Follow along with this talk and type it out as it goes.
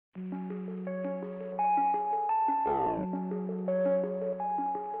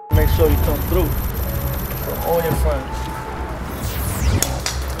make sure you come through for all your friends.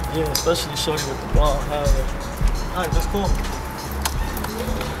 Yeah, especially shorty with the ball. Hell yeah. Alright, that's cool.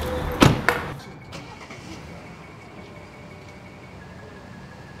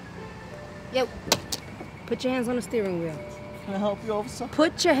 Yo, put your hands on the steering wheel. Can I help you, officer?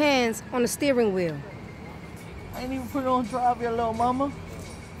 Put your hands on the steering wheel. I ain't even put it on drive yet, little mama.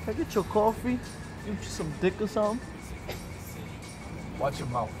 Can I get your coffee? Give you some dick or something? Watch your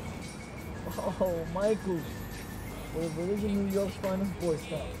mouth. Oh, Michael. Well, if it is in New York's finest boy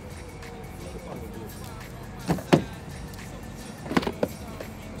stop.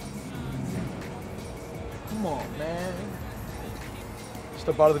 Come on, man.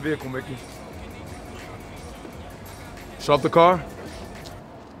 Step out of the vehicle, Mickey. Shut up the car.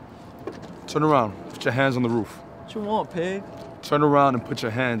 Turn around. Put your hands on the roof. What you want, pig? Turn around and put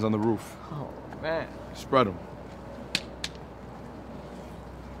your hands on the roof. Oh, man. Spread them.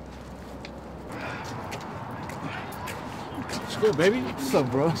 Let's go, baby. What's up,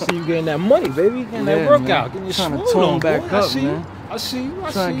 bro? I see you getting that money, baby. Getting that workout. Getting your trying to swole tone on, back boy. up, man. I see you.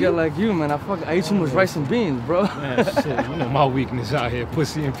 I Trying to get like you, man. I ate too much rice and beans, bro. Man, shit, you know my weakness out here.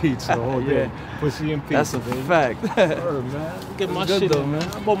 Pussy and pizza the whole day. Pussy and pizza, That's a baby. fact. Word, man. Get my good shit though, in, man.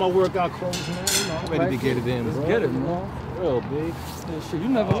 I bought my workout clothes, man. You know, I'm ready to get it in, Let's bro. get it, man. Real big. Yeah, shit, you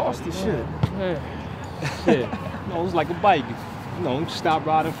never lost this shit. Yeah. Shit. You know, it's like a bike. You know, you stop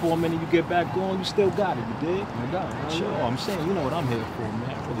riding for a minute, you get back going, you still got it, you dig? No doubt. Sure, I'm saying, you know what I'm here for,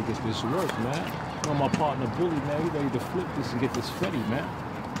 man. Really get this work, man. You know, my partner Billy, man, he ready to flip this and get this fitty, man.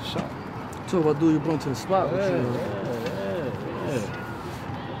 Sure. Talk about do you bring to the spot with you. Yeah.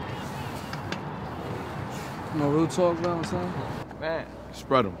 No real talk, Valentine? Man.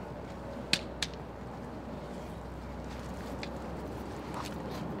 Spread them.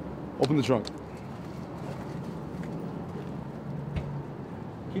 Open the trunk.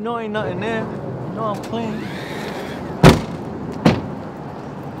 You know ain't nothing there. You know I'm clean.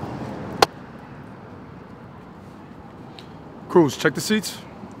 Cruz, check the seats.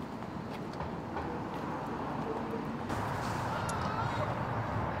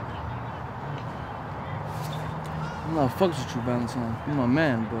 I'm not fucks with you, Valentine. You're my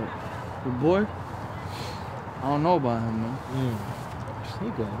man, but your boy, I don't know about him, man.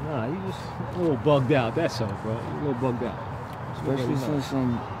 Nigga, nah, you just a little bugged out, that's all, bro. You a little bugged out. Especially since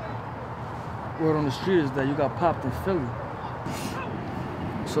some word on the street is that you got popped in Philly.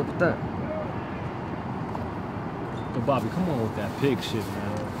 What's up with that? But Bobby, come on with that pig shit,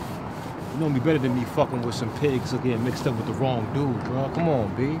 man. You know me better than me fucking with some pigs or getting mixed up with the wrong dude, bro. Come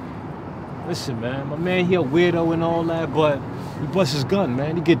on, B. Listen, man, my man here a weirdo and all that, but he busts his gun,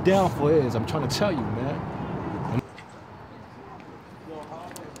 man. He get down for his. I'm trying to tell you, man.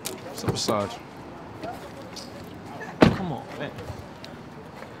 What's up, massage? Come on, man.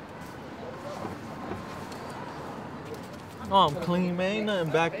 Oh, I'm clean, man. Ain't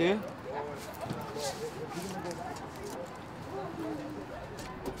nothing back there.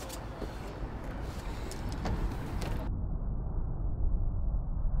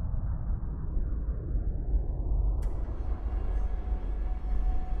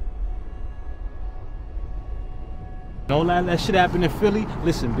 All that shit happened in Philly.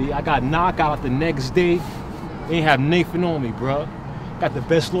 Listen, B, I got knocked out the next day. They ain't have Nathan on me, bro. Got the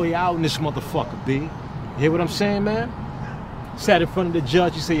best lawyer out in this motherfucker, B. You hear what I'm saying, man? Sat in front of the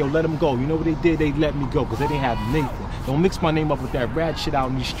judge, he said, yo, let him go. You know what they did? They let me go, because they didn't have Nathan. Don't mix my name up with that rat shit out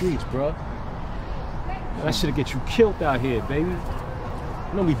in these streets, bro. That shit'll get you killed out here, baby.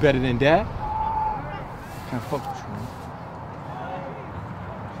 You know me better than that. Can't fuck with you, man.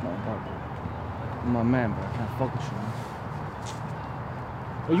 It's not about that. You're my man, bro. I can't fuck with you, man.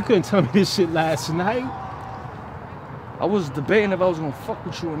 Well, you couldn't tell me this shit last night. I was debating if I was gonna fuck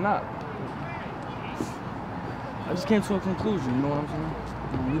with you or not. I just came to a conclusion, you know what I'm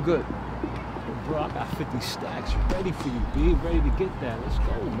saying? You good. Bro, I got 50 stacks ready for you, B. Ready to get that. Let's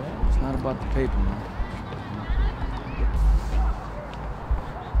go, man. It's not about the paper, man.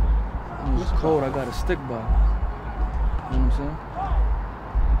 When it's cold, I got a stick by. You know what I'm saying?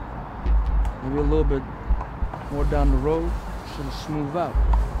 Maybe a little bit more down the road, should smooth out.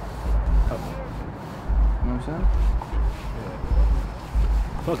 You know what I'm saying?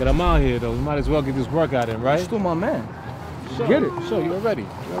 Fuck it, I'm out here though. We might as well get this workout in, right? You're still my man. Sure, Get it. Sure, you're ready.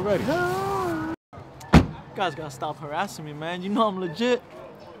 You're ready. You guys gotta stop harassing me, man. You know I'm legit.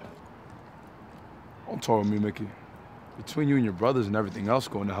 Don't talk with me, Mickey. Between you and your brothers and everything else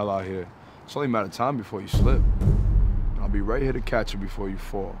going the hell out here, it's only a matter of time before you slip. I'll be right here to catch you before you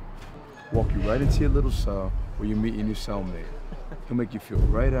fall. Walk you right into your little cell where you meet your new cellmate. He'll make you feel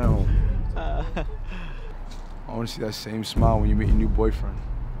right at home. I want to see that same smile when you meet your new boyfriend.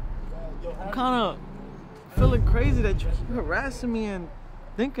 I'm kind of feeling crazy that you keep harassing me and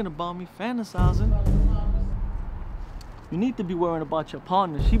thinking about me, fantasizing. You need to be worrying about your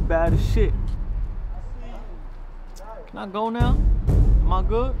partner. She bad as shit. Can I go now? Am I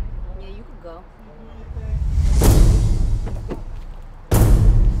good? Yeah, you could go.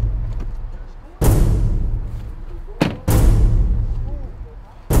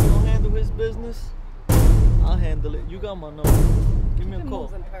 You don't handle his business? I'll handle it. You got my number. Give me a call.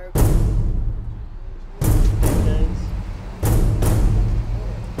 Moving, perp. Thanks.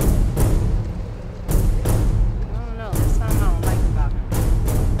 I don't know. There's something I don't like about him.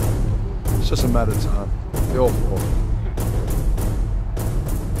 It's just a matter of time. Your fault.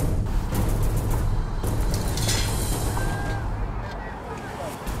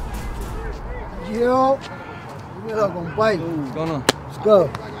 Yo, what up, gonna bite? What's going on? Let's go.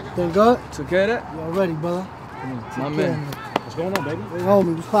 Thank God. Took care of that? You all ready, brother? My man. What's going on, baby? Hey,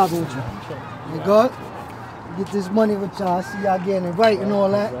 homie, what's poppin' with you? Thank God. Get this money with y'all. I see y'all getting it right and all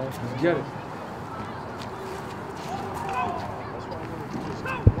that. Let's get it.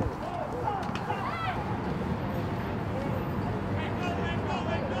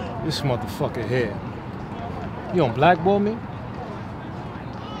 This motherfucker here. You don't blackball me?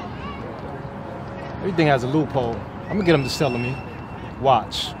 Everything has a loophole. I'm gonna get him to sell to me.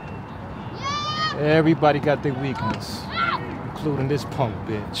 Watch. Everybody got their weakness, including this punk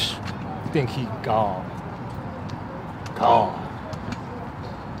bitch. Think he God. God.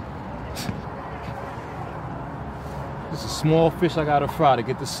 This is a small fish I gotta fry to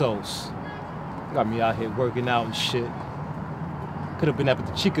get the sauce. Got me out here working out and shit. Could have been up at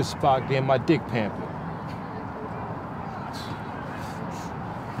the Chica spot getting my dick pampered.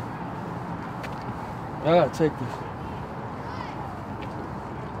 I gotta take this.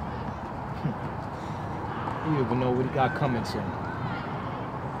 You don't even know what he got coming to him.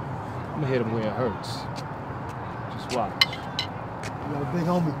 I'm gonna hit him where it hurts. Just watch. Yo, big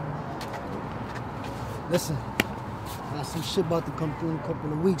homie. Listen, I got some shit about to come through in a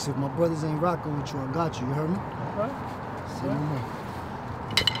couple of weeks. If my brothers ain't rocking with you, I got you. You heard me? Right. Say no more.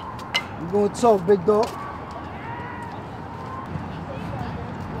 We gonna talk, big dog.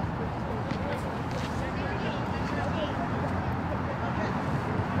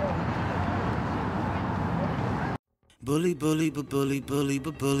 Bully, bully, but bully, bully,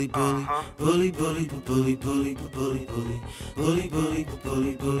 but bully, bully, bully, bully, but bully, bully, but bully, bully, bully, bully, but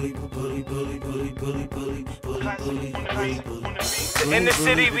bully, bully, but bully, bully, bully, bully, bully, bully, bully, bully. In the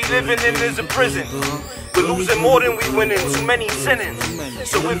city we living in is a prison. We're losing more than we winning, too many sinning.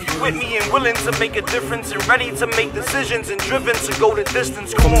 So if you with me and willing to make a difference and ready to make decisions and driven to go the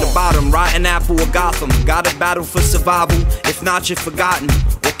distance, come From the on. bottom, rotten apple of Gotham. Gotta battle for survival, if not you're forgotten.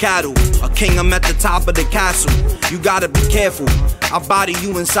 Or cattle, a king, I'm at the top of the castle. You gotta be careful, I'll body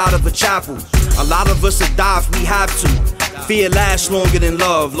you inside of a chapel. A lot of us will die if we have to. Fear lasts longer than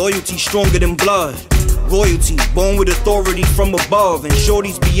love, loyalty stronger than blood. Royalty, born with authority from above. And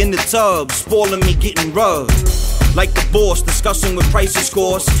shorties be in the tub, spoiling me getting rubbed. Like the boss, discussing with prices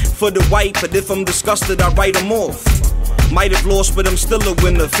course for the white, but if I'm disgusted, I write them off. Might have lost, but I'm still a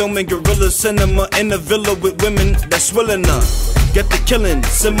winner. Filming guerrilla cinema in a villa with women that's willing to get the killing,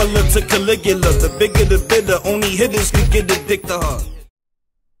 similar to Caligula. The bigger the bitter, only hitters can get a dick to her.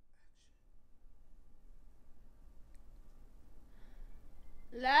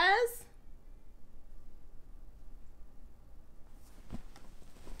 Les?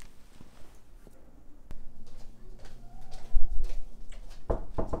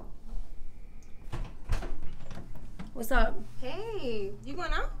 What's up? Hey, you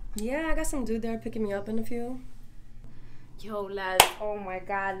going out? Yeah, I got some dude there picking me up in a few. Yo, Les, oh my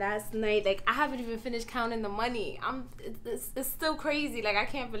God, last night, like, I haven't even finished counting the money. It's still crazy, like, I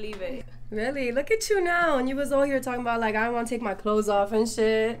can't believe it. Really? Look at you now. And you was all here talking about, like, I don't want to take my clothes off and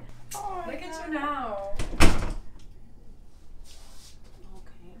shit. Oh, Look at you now.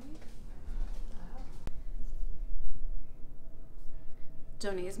 Okay.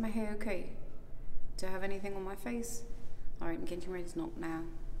 Johnny, is my hair okay? Do I have anything on my face? Alright, I'm getting ready to knock now.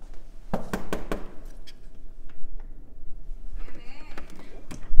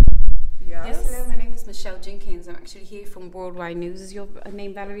 Yes, hello, my name is Michelle Jenkins. I'm actually here from Worldwide News. Is your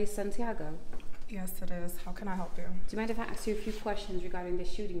name Valerie Santiago? Yes, it is. How can I help you? Do you mind if I ask you a few questions regarding the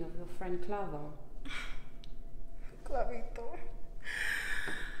shooting of your friend Clavo? Clavito.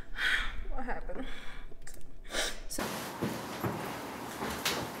 What happened? So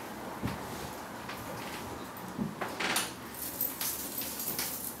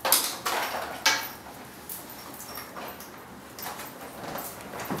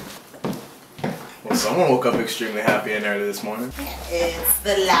Someone woke up extremely happy and early this morning. It's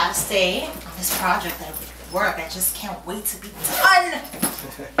the last day of this project that we work. I just can't wait to be done.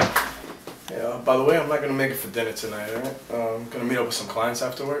 Yeah, by the way, I'm not gonna make it for dinner tonight, alright? I'm gonna meet up with some clients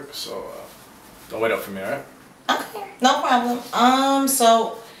after work, so don't wait up for me, alright? Okay, no problem.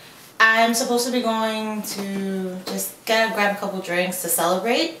 So I'm supposed to be going to just grab a couple drinks to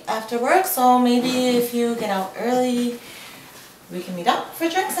celebrate after work. So maybe if you get out early, we can meet up for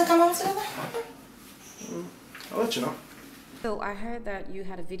drinks and come home together. I'll let you know. So I heard that you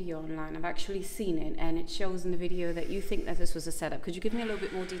had a video online. I've actually seen it, and it shows in the video that you think that this was a setup. Could you give me a little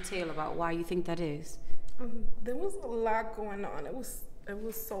bit more detail about why you think that is? There was a lot going on. It was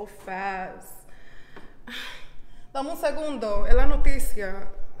so fast. Dame un segundo, es la noticia.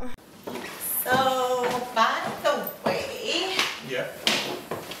 So, by the way, yeah,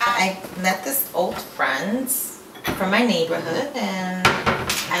 I met this old friend from my neighborhood, and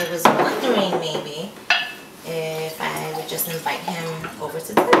I was wondering maybe if I would just invite him over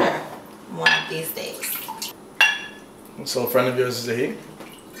to dinner one of these days. So a friend of yours is a he?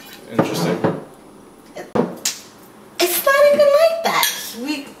 Interesting. It's not even like that.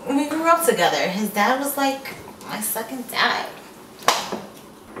 We grew up together. His dad was like my second dad.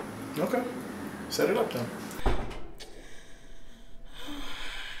 Okay. Set it up then.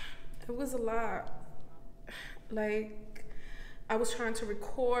 It was a lot. Like, I was trying to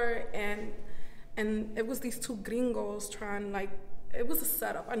record and it was these two gringos trying, like, it was a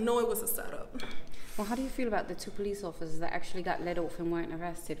setup. I know it was a setup. Well, how do you feel about the two police officers that actually got let off and weren't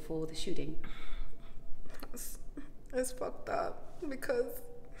arrested for the shooting? It's fucked up because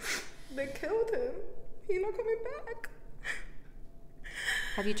they killed him. He's not coming back.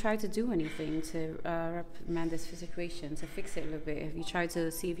 Have you tried to do anything to reprimand this situation, to fix it a little bit? Have you tried to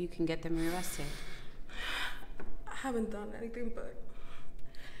see if you can get them arrested? I haven't done anything, but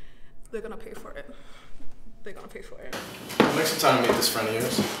they're gonna pay for it. They're gonna pay for it. Make some time to meet this friend of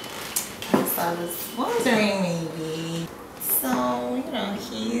yours. So I was wondering maybe. So, you know,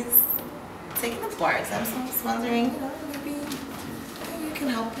 he's taking the bar exam, so I was wondering, you know, maybe you can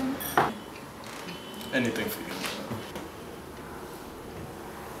help him. Anything for you.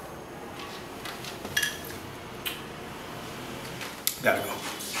 Gotta go.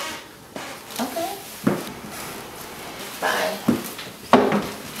 Okay. Bye.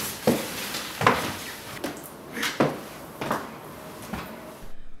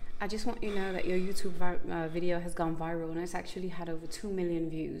 I just want you to know that your YouTube video has gone viral, and it's actually had over 2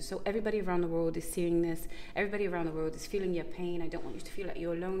 million views. So everybody around the world is seeing this. Everybody around the world is feeling your pain. I don't want you to feel like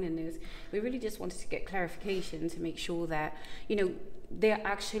you're alone in this. We really just wanted to get clarification to make sure that, you know, they're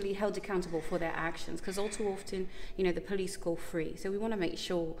actually held accountable for their actions, because all too often, you know, the police go free. So we want to make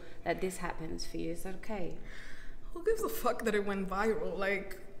sure that this happens for you. Is that okay? Who gives a fuck that it went viral?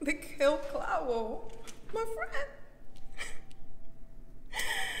 Like, they killed Clavo, my friend.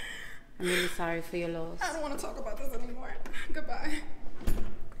 I'm really sorry for your loss. I don't want to talk about this anymore. Goodbye.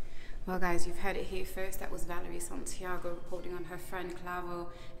 Well, guys, you've heard it here first. That was Valerie Santiago reporting on her friend Clavo.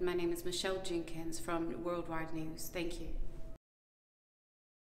 And my name is Michelle Jenkins from Worldwide News. Thank you.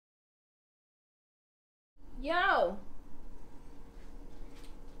 Yo!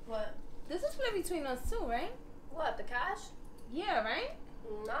 What? This is split between us too, right? What, the cash? Yeah, right?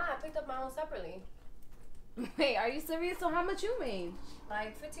 Nah, I picked up my own separately. Wait, are you serious? So how much you made?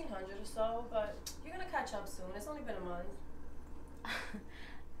 Like 1,500 or so, but you're gonna catch up soon. It's only been a month.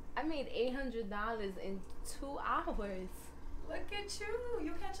 I made $800 in 2 hours. Look at you.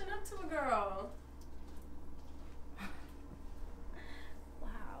 You catching up to a girl.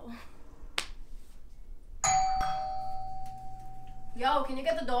 Wow. Yo, can you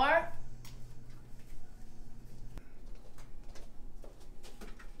get the door?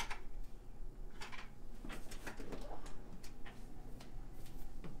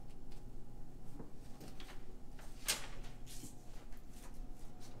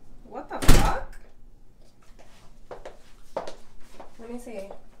 What the fuck? Let me see.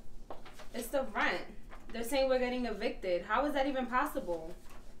 It's the rent. They're saying we're getting evicted. How is that even possible?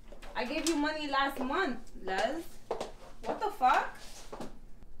 I gave you money last month, Les. What the fuck?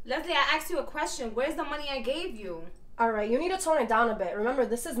 Leslie, I asked you a question. Where's the money I gave you? Alright, you need to tone it down a bit. Remember,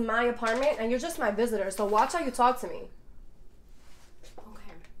 this is my apartment and you're just my visitor, so watch how you talk to me.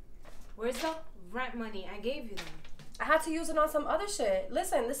 Okay. Where's the rent money I gave you then? I had to use it on some other shit.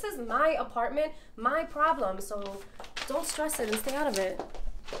 Listen, this is my apartment, my problem, so don't stress it and stay out of it.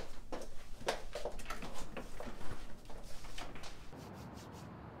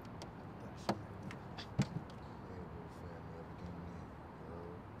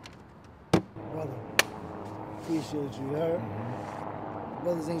 Brother, appreciate you, you heard?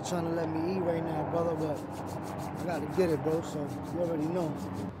 Brothers ain't trying to let me eat right now, brother, but I gotta get it, bro, so you already know. I'm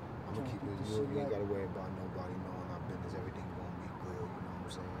gonna keep it real. You ain't gotta worry about nobody knowing our business. Everything gonna be good, you know what I'm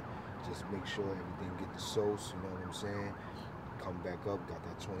saying? Just make sure everything get the sauce, you know what I'm saying? Come back up, got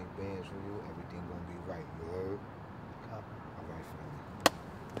that 20 bands for you. Everything gonna be right, you heard? All right,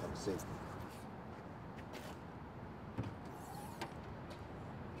 family. Have a safe one.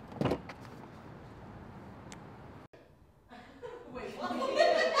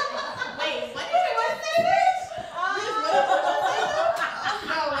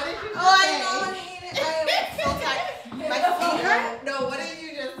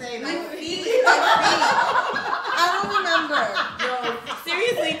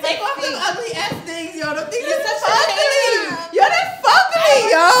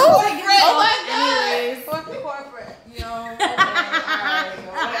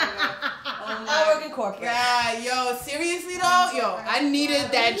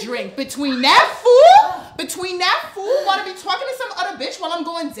 Between that fool wanna be talking to some other bitch while I'm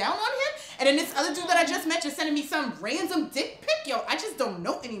going down on him, and then this other dude that I just met just sending me some random dick pic. Yo, I just don't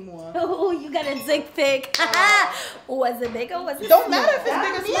know anymore. Oh, you got a dick pic. Was it big or was it Don't small? matter if it's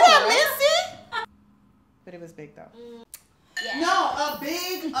big or small. Yeah, Missy. But it was big though. Yeah. No, a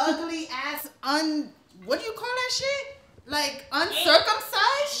big, ugly ass what do you call that shit? Like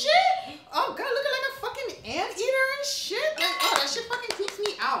uncircumcised shit? Oh god, looking like a fucking anteater and shit. Like, oh, that shit fucking creeps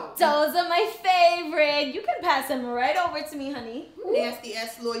me out. Those are my favorite. You can pass them right over to me, honey. Nasty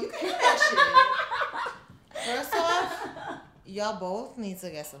ass Lord, you can have that shit. First off, y'all both need to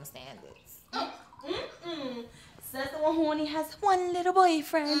get some standards. Says the one who only has one little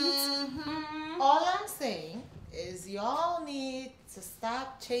boyfriend. All I'm saying is y'all need to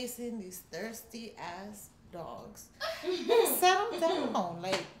stop chasing these thirsty ass dogs. Settle down,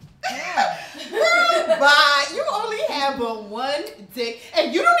 like. Yeah. Bye. You only have but one dick,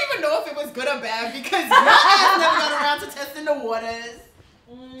 and you don't even know if it was good or bad because your ass never got around to testing the waters.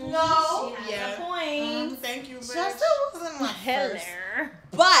 No. She has a point. Thank you, bitch. Justin wasn't my first.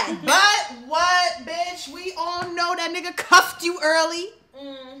 But what, bitch? We all know that nigga cuffed you early.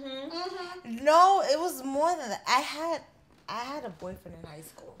 No, it was more than that. I had a boyfriend in high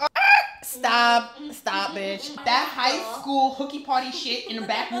school. Stop, bitch. That high school hooky party shit in the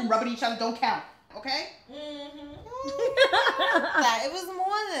back room rubbing each other don't count, okay? It was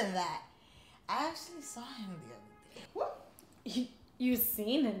more than that. I actually saw him the other day. You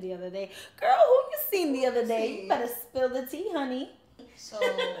seen him the other day. Girl, who you seen the other day? You better spill the tea, honey. So,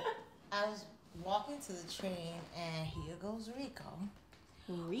 I was walking to the train, and here goes Rico.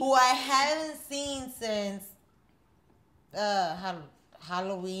 Who I haven't seen since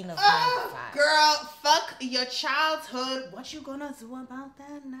Halloween of 95. Girl, fuck your childhood. What you gonna do about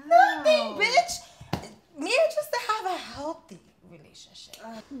that now? Nothing, bitch. Me and just to have a healthy relationship.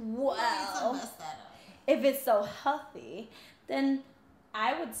 Well, if it's so healthy, then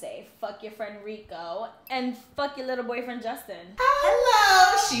I would say fuck your friend Rico and fuck your little boyfriend Justin.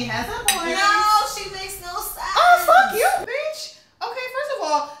 Hello, she has a point. No, she makes no sense. Oh, fuck you, bitch. Okay, first of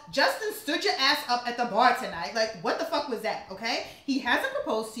all, Justin stood your ass up at the bar tonight. Like, what the fuck was that, okay? He hasn't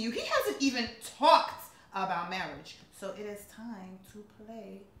proposed to you. He hasn't even talked about marriage. So it is time to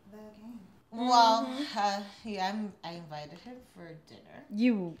play the game. Well, yeah, I invited him for dinner.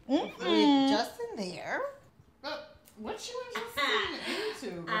 You. With Justin there. What you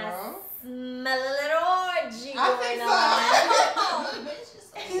into, girl? I smell a little orgy going on.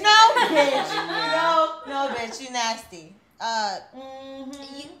 No, bitch. No, bitch. You nasty.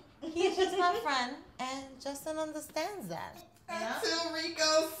 He's just my friend, and Justin understands that. Until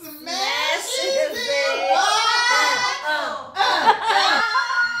Rico smashes it.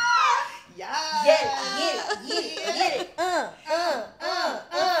 Get it.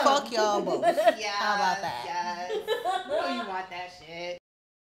 Fuck y'all both. Yeah. How about that? Yes. You know you want that shit.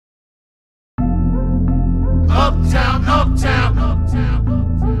 Uptown, uptown, uptown,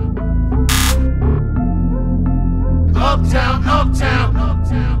 uptown, uptown.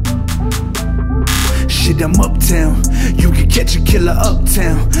 Shit, I'm uptown. You can catch a killer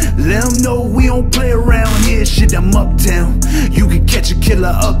uptown. Let them know we don't play around here. Shit, I'm uptown. You can catch a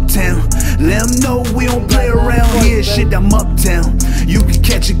killer uptown. Let them know we don't play around here. Shit, I'm uptown. You can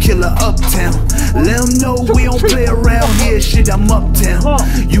catch a killer uptown. Let them know we don't play around here. Shit, I'm uptown.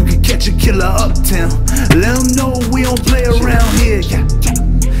 You can catch a killer uptown. Let them know we don't play around here.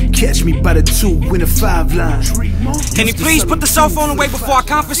 Catch me by the 2 in the 5 line. Can you please put the cell phone away before I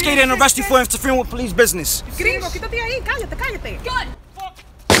confiscate it and arrest you for interfering with police business? Gringo, quítate ahí, cállate. Good.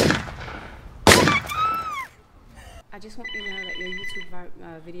 I just want you to know that your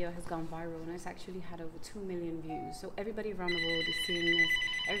YouTube video has gone viral and it's actually had over 2 million views. So everybody around the world is seeing this.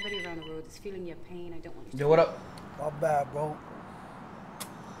 Everybody around the world is feeling your pain. I don't want you to... Yo, what up? My bad, bro.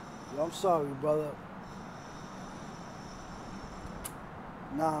 Yo, I'm sorry, brother.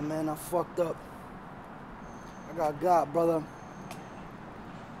 Nah, man, I fucked up. I got, brother.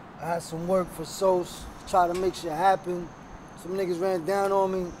 I had some work for Sos, try to make shit happen. Some niggas ran down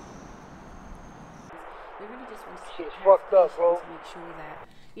on me. We really just want to Shit's fucked up, bro. to make sure that,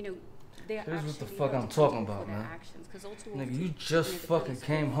 you know, they're Here's what the actually fuck held I'm talking accountable about, for their man. actions, 'cause ultimately, Nigga, you you just know, the fucking police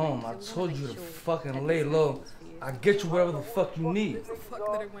came will home. find I you. So we told wanna you to make sure fucking that lay this low. happens for you. I get you whatever the fuck you need. The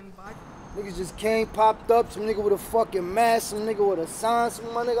fuck that it went by. Niggas just came, popped up, some nigga with a fucking mask, some nigga with a sign,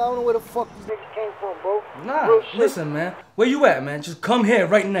 some my nigga, I don't know where the fuck these niggas came from, bro. Nah, Real shit. listen, man. Where you at, man? Just come here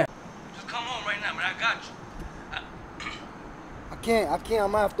right now. Just come home right now, man. I got you. I can't, I'm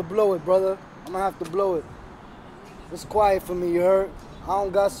gonna have to blow it, brother. I'm gonna have to blow it. It's quiet for me, you heard? I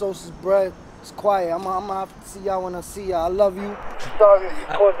don't got Sosa's bread. It's quiet. I'm gonna have to see y'all when I see y'all. I love you. Sorry if you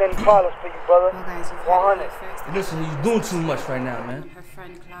caused any problems for you, brother. Well, guys, you've 100. heard it Listen, you're doing too much right now, man. Her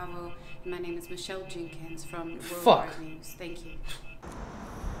friend Clavo. My name is Michelle Jenkins from Fuck. Worldwide News. Thank you.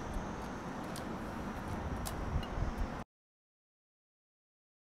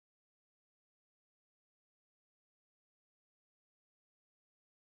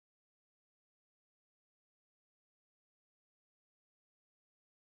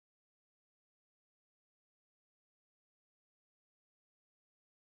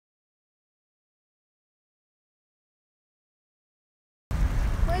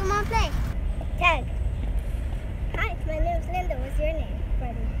 What do you want to play? Tag. Hi, my name's Linda. What's your name?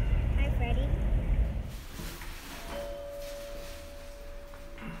 Freddie. Hi, Freddie.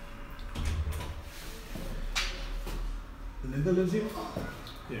 Linda lives here?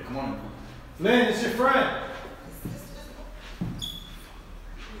 Yeah, come on. Lynn, it's your friend.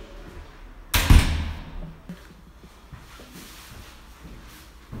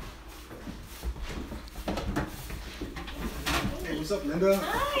 Hey, what's up, Linda?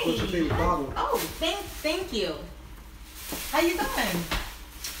 Hi. What's your favorite bottle? Oh, thank you. How you doing?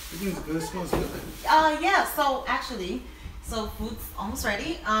 Everything's good. It smells good. Yeah, so actually, so food's almost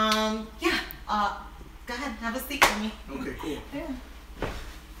ready. Yeah, go ahead, have a seat for me. Okay, cool. Yeah.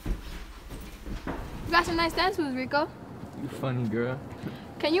 You got some nice dance moves, Rico. You funny, girl.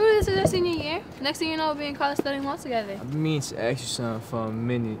 Can you release this senior year? Next thing you know, we'll be in college studying law together. I've been meaning to ask you something for a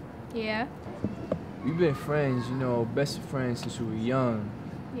minute. Yeah? We've been friends, you know, best of friends since we were young.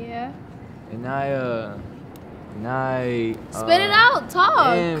 Yeah? And I Spit it out,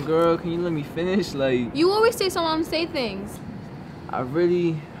 talk. Damn, girl, can you let me finish? Like, You always say someone say things. I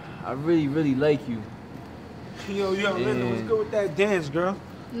really like you. Yo, Linda, what's good with that dance, girl?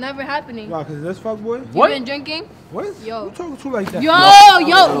 Never happening. Why, cause that's fuck boy? You been drinking? What? Yo. Who talking to like that?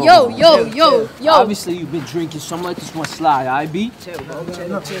 Yo. Obviously, you've been drinking, so I'm like this one slide, I be? Chill, bro.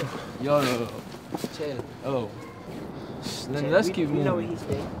 Chill. Yo. Chill. Oh. Linda, let's keep moving. You know what he's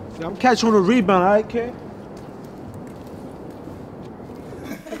saying. I'm catching on the rebound, alright, kid?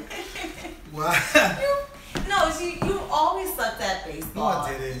 No, you always sucked at baseball. No,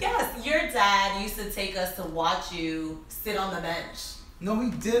 I didn't. Yes, your dad used to take us to watch you sit on the bench. No,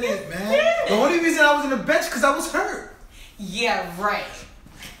 he didn't, man. did. The only reason I was in the bench because I was hurt. Yeah, right.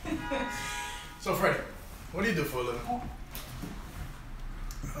 So, Freddie, what do you do for a living?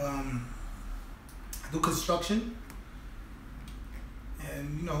 I do construction.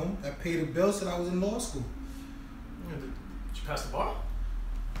 And, you know, I paid the bills till I was in law school. Did you pass the bar?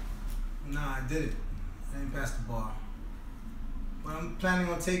 Nah, I didn't. I didn't pass the bar. But I'm planning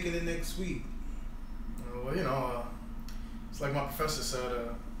on taking it next week. Well, you know, it's like my professor said,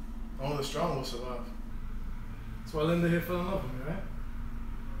 only the strong will survive. That's why Linda here fell in love with me, right?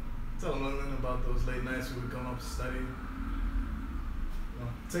 Tell Linda about those late nights we would come up to study. You know,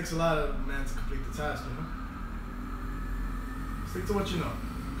 it takes a lot of man to complete the task, you know? Stick to what you know.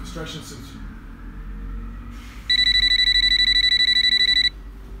 Construction suits you.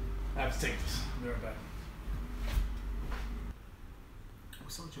 I have to take this. I'll be right back.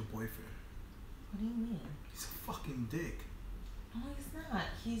 What's up with your boyfriend? What do you mean? He's a fucking dick. No, he's not.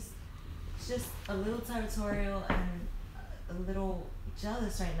 He's just a little territorial and a little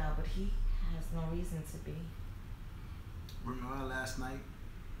jealous right now, but he has no reason to be. Remember last night?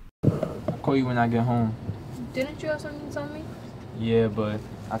 I'll call you when I get home. Didn't you have something to tell me? Yeah, but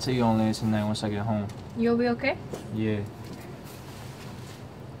I'll tell you on later tonight once I get home. You'll be okay? Yeah.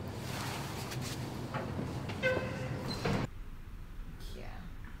 Yeah,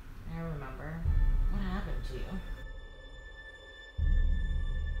 I remember. What happened to you?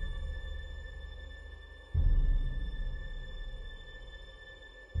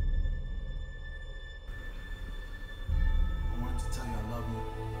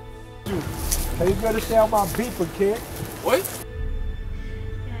 you. Hey, you better stay out my beeper, kid. What?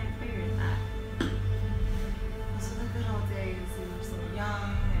 Yeah, I figured that. Those are the good old days. You were so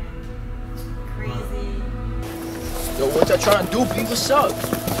young and crazy. Yo, what y'all trying to do, B? What's up?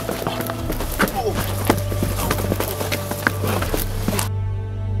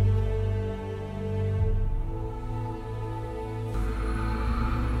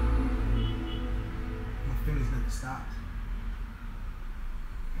 My feelings never stopped.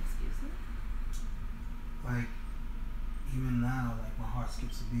 Excuse me? Like, even now, like, my heart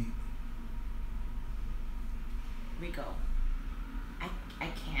skips a beat. Rico, I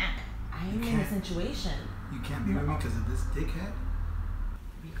can't. I'm You in a can't? situation. You can't be with me because of this dickhead?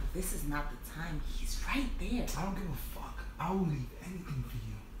 Rico, this is not the time. He's right there. I don't give a fuck. I will leave anything for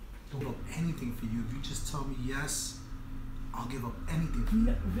you. I'll give up anything for you. If you just tell me yes, I'll give up anything for you.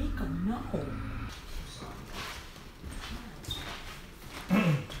 No, Rico, no.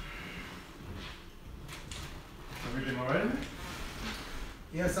 Everything alright?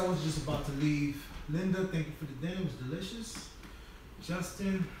 Yes, I was just about to leave. Linda, thank you for the dinner. It was delicious.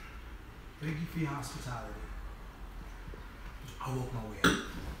 Justin, thank you for your hospitality. I walk my way out.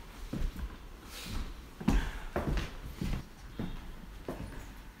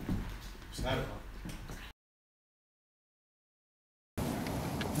 What's that about?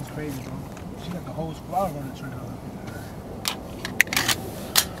 It's crazy, bro. She got the whole squad on the train.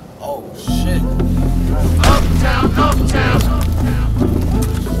 Oh, shit. Uptown, uptown.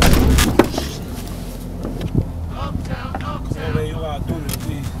 Come on, man, you gotta do this,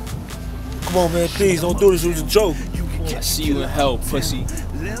 please. Come on, man, please, don't do this. It was a joke. I see you in hell, pussy.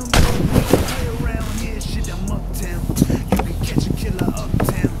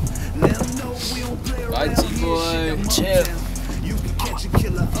 Bye, T-boy. Chill.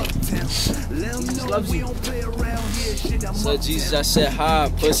 Jesus loves you. So Jesus, I said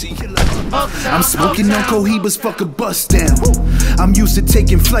hi, pussy. I'm smoking on Cohibas, fuck a bus down. I'm used to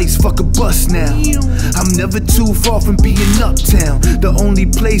taking flights, fuck a bus now. I'm never too far from being uptown. The only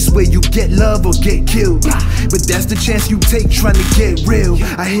place where you get love or get killed. But that's the chance you take trying to get real.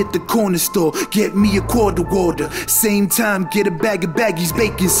 I hit the corner store, get me a quarter water. Same time, get a bag of baggies,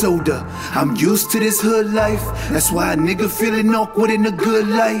 baking soda. I'm used to this hood life. That's why a nigga feeling awkward in a good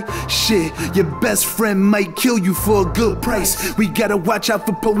light. Shit, your best friend might kill you for a good price. We gotta watch out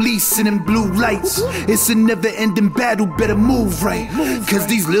for police and them blue lights. It's a never-ending battle, better move right. Cause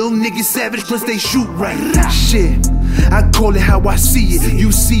these little niggas savage, plus they shoot right. Shit, I call it how I see it.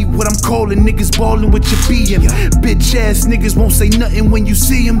 You see what I'm calling, niggas ballin' with your BM. Bitch ass niggas won't say nothing when you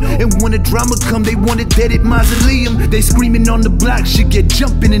see them. And when the drama come, they want it dead at mausoleum. They screaming on the block, shit get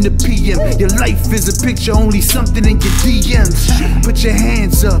jumping in the PM. Your life is a picture, only something in your DMs. Put your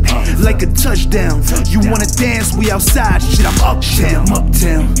hands up like a touchdown. You wanna dance, we outside, shit, I'm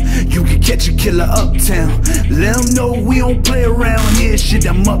uptown. You can catch a killer uptown. Let them know we don't play around here, shit,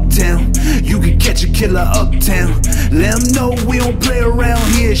 I'm uptown. You can catch a killer uptown. Let them know we don't play around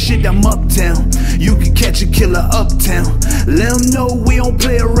here, shit, I'm uptown. You can catch a killer uptown. Let them know we don't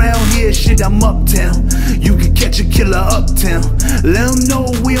play around here, shit, I'm uptown. You can catch a killer uptown. Let them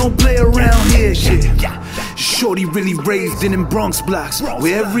know we don't play around here, shit. Shorty really raised in them Bronx blocks,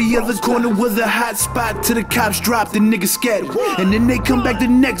 where every other corner was a hot spot till the cops dropped and niggas scattered. And then they come back the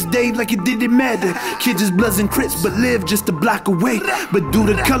next day like it didn't matter. Kids is Bloods and Crips but live just a block away. But do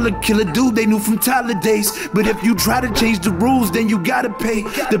the color killer dude they knew from Tyler days. But if you try to change the rules then you gotta pay.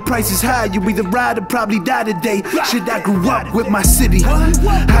 The price is high, you either ride or probably die today. Shit, I grew up with my city.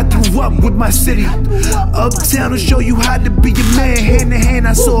 I grew up with my city. Uptown to show you how to be a man. Hand to hand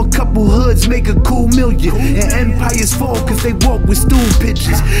I saw a couple hoods make a cool million. And empires fall cause they walk with stool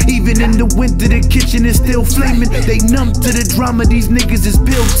pitches. Even in the winter the kitchen is still flaming. They numb to the drama, these niggas is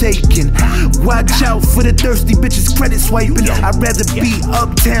pill taking. Watch out for the thirsty bitches credit swiping. I'd rather be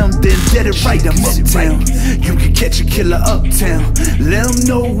uptown than dead and right. I'm uptown. You can catch a killer uptown. Let them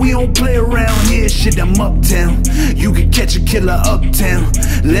know we don't play around here, shit, I'm uptown. You can catch a killer uptown.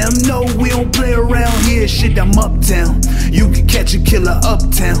 Let them know we don't play around here, shit, I'm uptown. You can catch a killer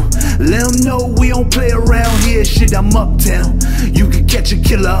uptown. Let them know we don't play around here, shit, I'm uptown. You can catch a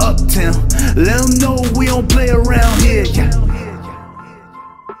killer uptown. Let them know we don't play around here.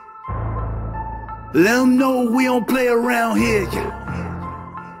 Let them know we don't play around here.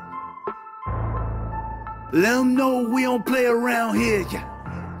 Let them know we don't play around here.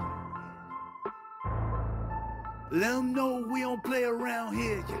 Let them know we don't play around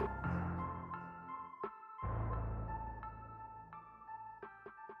here.